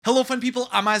Hello fun people,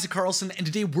 I'm Isaac Carlson, and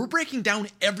today we're breaking down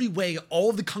every way all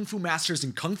of the Kung Fu masters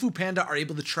in Kung Fu Panda are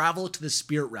able to travel to the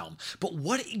spirit realm. But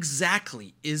what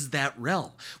exactly is that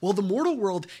realm? Well, the mortal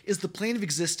world is the plane of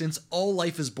existence all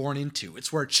life is born into.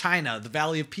 It's where China, the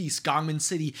Valley of Peace, Gongmin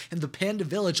City, and the Panda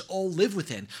Village all live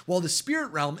within, while the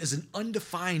spirit realm is an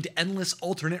undefined, endless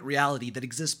alternate reality that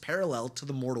exists parallel to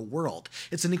the mortal world.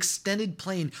 It's an extended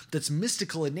plane that's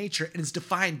mystical in nature and is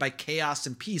defined by chaos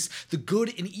and peace, the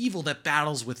good and evil that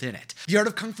battles within it. The Art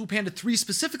of Kung Fu Panda 3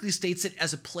 specifically states it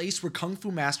as a place where Kung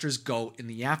Fu masters go in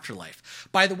the afterlife.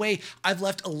 By the way, I've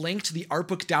left a link to the art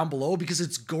book down below because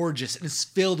it's gorgeous and is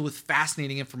filled with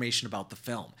fascinating information about the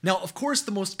film. Now, of course,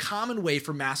 the most common way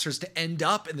for masters to end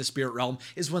up in the spirit realm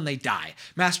is when they die.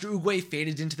 Master Oogway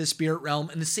faded into the spirit realm,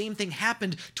 and the same thing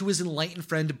happened to his enlightened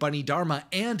friend Bunny Dharma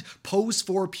and Poe's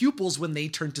 4 pupils when they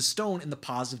turned to stone in the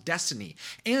Paws of Destiny.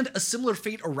 And a similar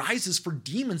fate arises for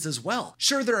demons as well.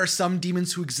 Sure, there are some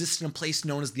demons who exist in a place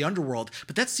known as the underworld,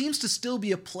 but that seems to still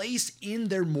be a place in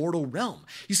their mortal realm.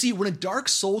 You see, when a dark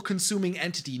soul-consuming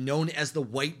entity known as the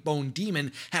White Bone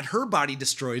Demon had her body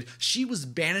destroyed, she was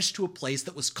banished to a place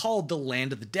that was called the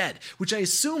Land of the Dead, which I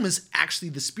assume is actually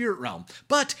the spirit realm.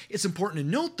 But it's important to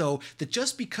note, though, that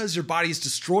just because your body is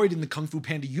destroyed in the Kung Fu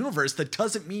Panda universe, that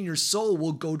doesn't mean your soul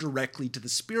will go directly to the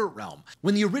spirit realm.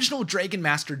 When the original Dragon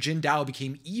Master Jin Dao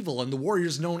became evil and the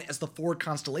warriors known as the 4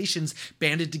 Constellations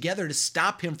banded together to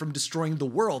stop him from destroying the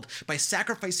world by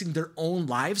sacrificing their own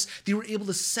lives, they were able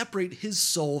to separate his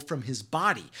soul from his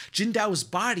body. Jin Dao's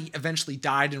body eventually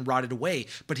died and rotted away,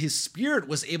 but his spirit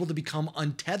was able to become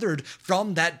untethered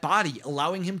from that body,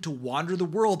 allowing him to wander the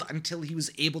world until he was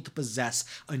able to possess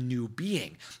a new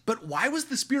being. But why was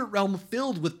the spirit realm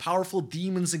filled with powerful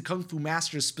demons and Kung Fu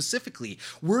masters specifically?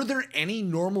 Were there any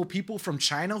normal people from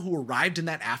China who arrived in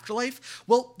that afterlife?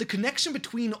 Well, the connection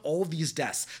between all of these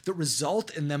deaths that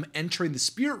result in them entering the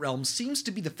spirit realm seems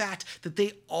to be the fact that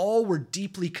they all were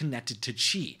deeply connected to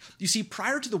Qi. You see,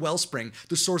 prior to the Wellspring,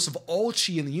 the source of all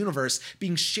Qi in the universe,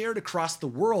 being shared across the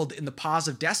world in the Paws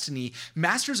of Destiny,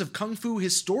 masters of Kung Fu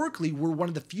historically were one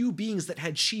of the few beings that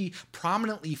had Qi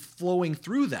prominently flowing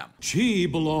through them.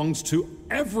 Qi belongs to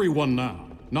everyone now,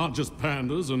 not just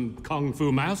pandas and Kung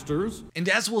Fu masters. And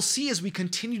as we'll see as we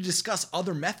continue to discuss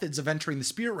other methods of entering the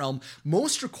spirit realm,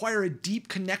 most require a deep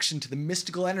connection to the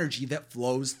mystical energy that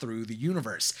flows through the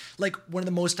universe. Like, one of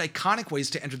the most iconic ways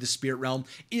to enter the spirit realm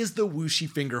is the Wuxi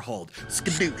finger hold,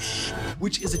 skadoosh,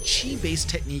 which is a Qi-based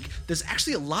technique that's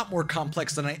actually a lot more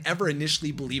complex than I ever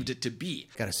initially believed it to be.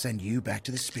 Gotta send you back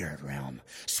to the spirit realm.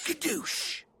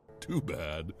 Skadoosh! Too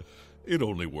bad. It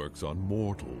only works on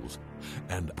mortals.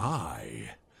 And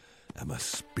I am a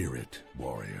spirit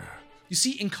warrior. You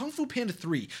see, in Kung Fu Panda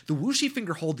 3, the Wuxi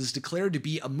finger hold is declared to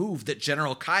be a move that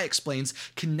General Kai explains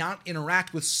cannot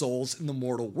interact with souls in the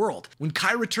mortal world. When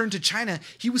Kai returned to China,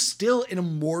 he was still an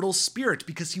immortal spirit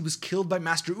because he was killed by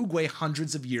Master Oogway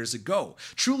hundreds of years ago.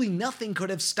 Truly nothing could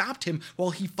have stopped him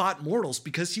while he fought mortals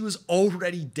because he was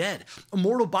already dead. A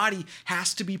mortal body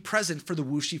has to be present for the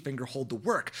Wuxi finger hold to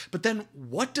work. But then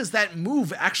what does that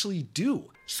move actually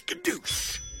do?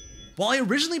 Skadoosh! While I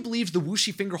originally believed the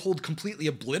Wuxi finger hold completely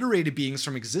obliterated beings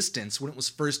from existence when it was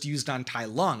first used on Tai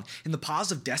Lung, in the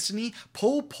Paws of Destiny,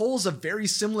 Po pulls a very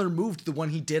similar move to the one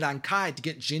he did on Kai to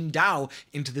get Jin Dao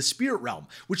into the spirit realm,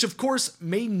 which of course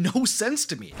made no sense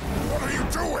to me. What are you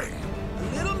doing?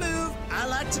 A little move I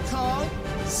like to call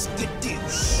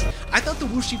skadoosh. I thought the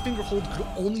Wuxi finger hold could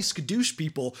only skadoosh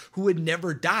people who had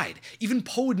never died. Even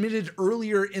Po admitted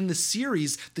earlier in the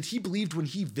series that he believed when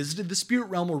he visited the spirit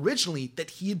realm originally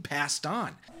that he had passed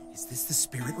on. Is this the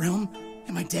spirit realm?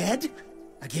 Am I dead?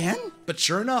 Again? But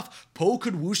sure enough, Po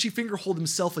could Wuxi finger hold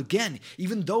himself again,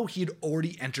 even though he had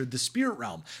already entered the spirit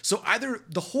realm. So either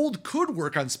the hold could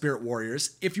work on spirit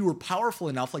warriors if you were powerful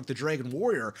enough like the Dragon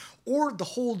Warrior, or the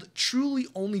hold truly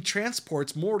only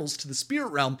transports mortals to the spirit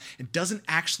realm and doesn't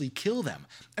actually kill them.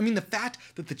 I mean, the fact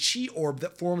that the Qi orb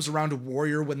that forms around a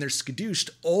warrior when they're skadooshed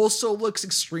also looks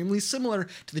extremely similar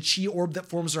to the Qi orb that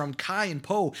forms around Kai and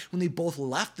Po when they both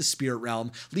left the spirit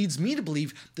realm leads me to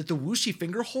believe that the Wuxi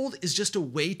finger hold is just a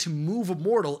way to move a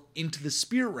mortal into the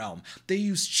spirit realm. They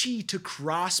use Qi to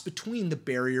cross between the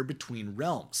barrier between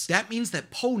realms. That means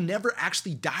that Po never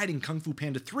actually died in Kung Fu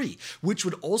Panda 3, which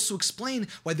would also explain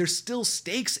why there's still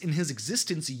stakes in his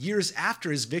existence years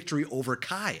after his victory over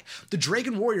Kai. The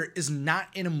Dragon Warrior is not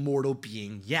an immortal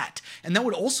being yet, and that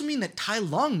would also mean that Tai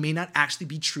Lung may not actually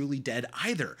be truly dead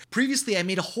either. Previously, I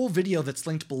made a whole video that's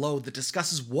linked below that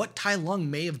discusses what Tai Lung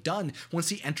may have done once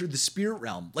he entered the spirit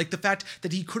realm, like the fact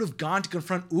that he could have gone to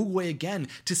confront Oogway Uguay again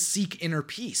to seek inner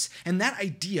peace. And that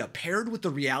idea, paired with the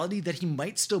reality that he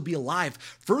might still be alive,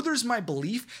 furthers my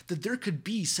belief that there could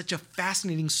be such a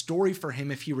fascinating story for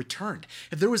him if he returned.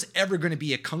 If there was ever going to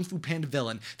be a Kung Fu Panda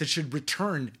villain that should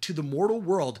return to the mortal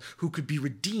world who could be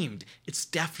redeemed, it's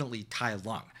definitely Tai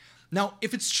Lung. Now,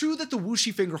 if it's true that the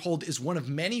Wuxi Fingerhold is one of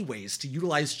many ways to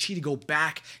utilize Qi to go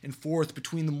back and forth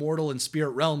between the mortal and spirit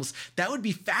realms, that would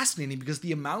be fascinating because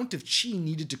the amount of Qi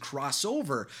needed to cross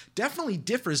over definitely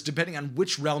differs depending on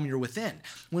which realm you're within.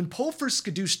 When Po first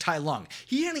skadooshed Tai Lung,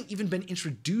 he hadn't even been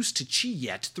introduced to Qi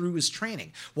yet through his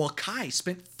training, while Kai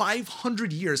spent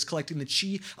 500 years collecting the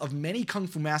Qi of many Kung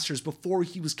Fu masters before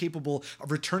he was capable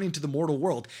of returning to the mortal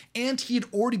world, and he had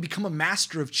already become a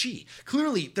master of Qi.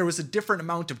 Clearly, there was a different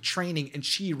amount of training and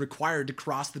Qi required to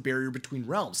cross the barrier between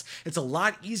realms. It's a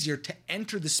lot easier to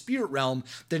enter the spirit realm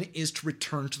than it is to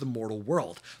return to the mortal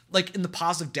world. Like in the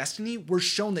Paws of Destiny, we're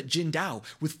shown that Jin Dao,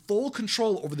 with full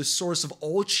control over the source of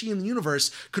all Qi in the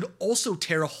universe, could also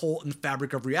tear a hole in the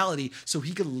fabric of reality so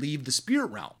he could leave the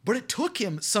spirit realm. But it took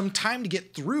him some time to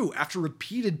get through after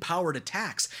repeated powered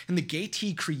attacks, and the gate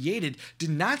he created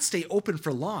did not stay open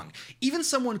for long. Even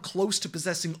someone close to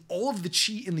possessing all of the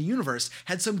Qi in the universe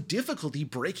had some difficulty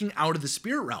breaking out of the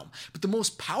spirit realm, but the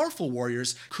most powerful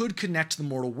warriors could connect to the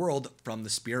mortal world from the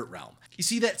spirit realm. You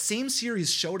see, that same series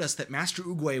showed us that Master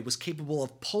Uguay was capable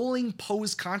of pulling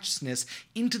Po's consciousness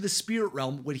into the spirit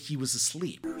realm when he was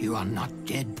asleep. You are not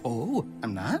dead, Po.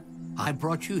 I'm not? I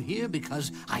brought you here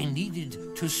because I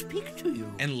needed to speak to you.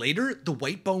 And later, the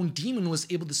White Bone Demon was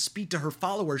able to speak to her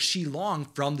follower Shi Long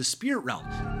from the spirit realm.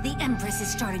 The Empress is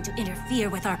starting to interfere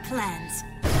with our plans.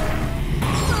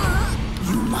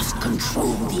 You must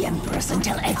control the Empress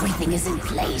until everything is in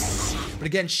place. But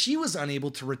again, she was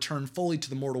unable to return fully to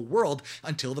the mortal world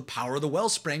until the power of the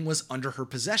Wellspring was under her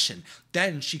possession.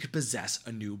 Then she could possess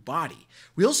a new body.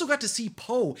 We also got to see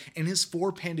Po and his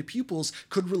 4 panda pupils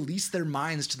could release their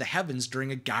minds to the heavens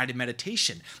during a guided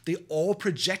meditation. They all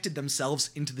projected themselves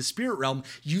into the spirit realm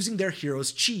using their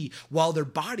hero's Qi, while their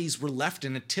bodies were left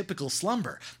in a typical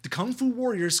slumber. The Kung Fu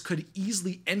warriors could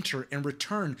easily enter and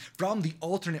return from the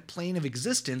alternate plane of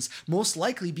existence, most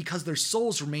likely because their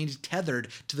souls remained tethered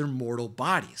to their mortal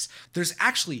bodies. There's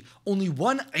actually only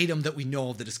one item that we know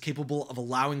of that is capable of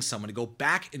allowing someone to go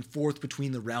back and forth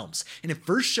between the realms, and it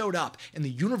first showed up in the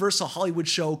Universal Hollywood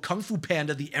show Kung Fu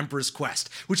Panda: The Emperor's Quest,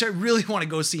 which I really want to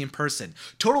go see in person.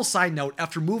 Total side note,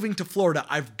 after moving to Florida,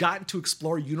 I've gotten to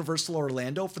explore Universal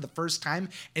Orlando for the first time.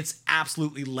 It's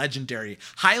absolutely legendary.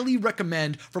 Highly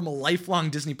recommend from a lifelong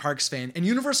Disney Parks fan, and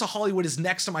Universal Hollywood is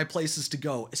next to my places to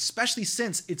go, especially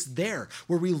since it's there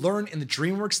where we learn in the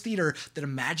DreamWorks Theater that a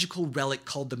magical relic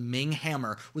called the Ming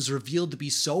Hammer was revealed to be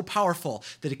so powerful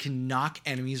that it can knock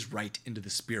enemies right into the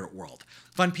spirit world.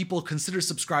 Fun people, consider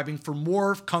subscribing for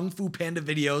more Kung Fu Panda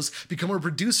videos, become a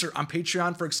producer on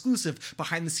Patreon for exclusive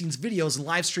behind-the-scenes videos and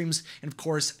live streams, and of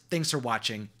course, thanks for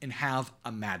watching, and have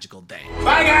a magical day.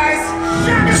 Bye,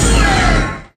 guys!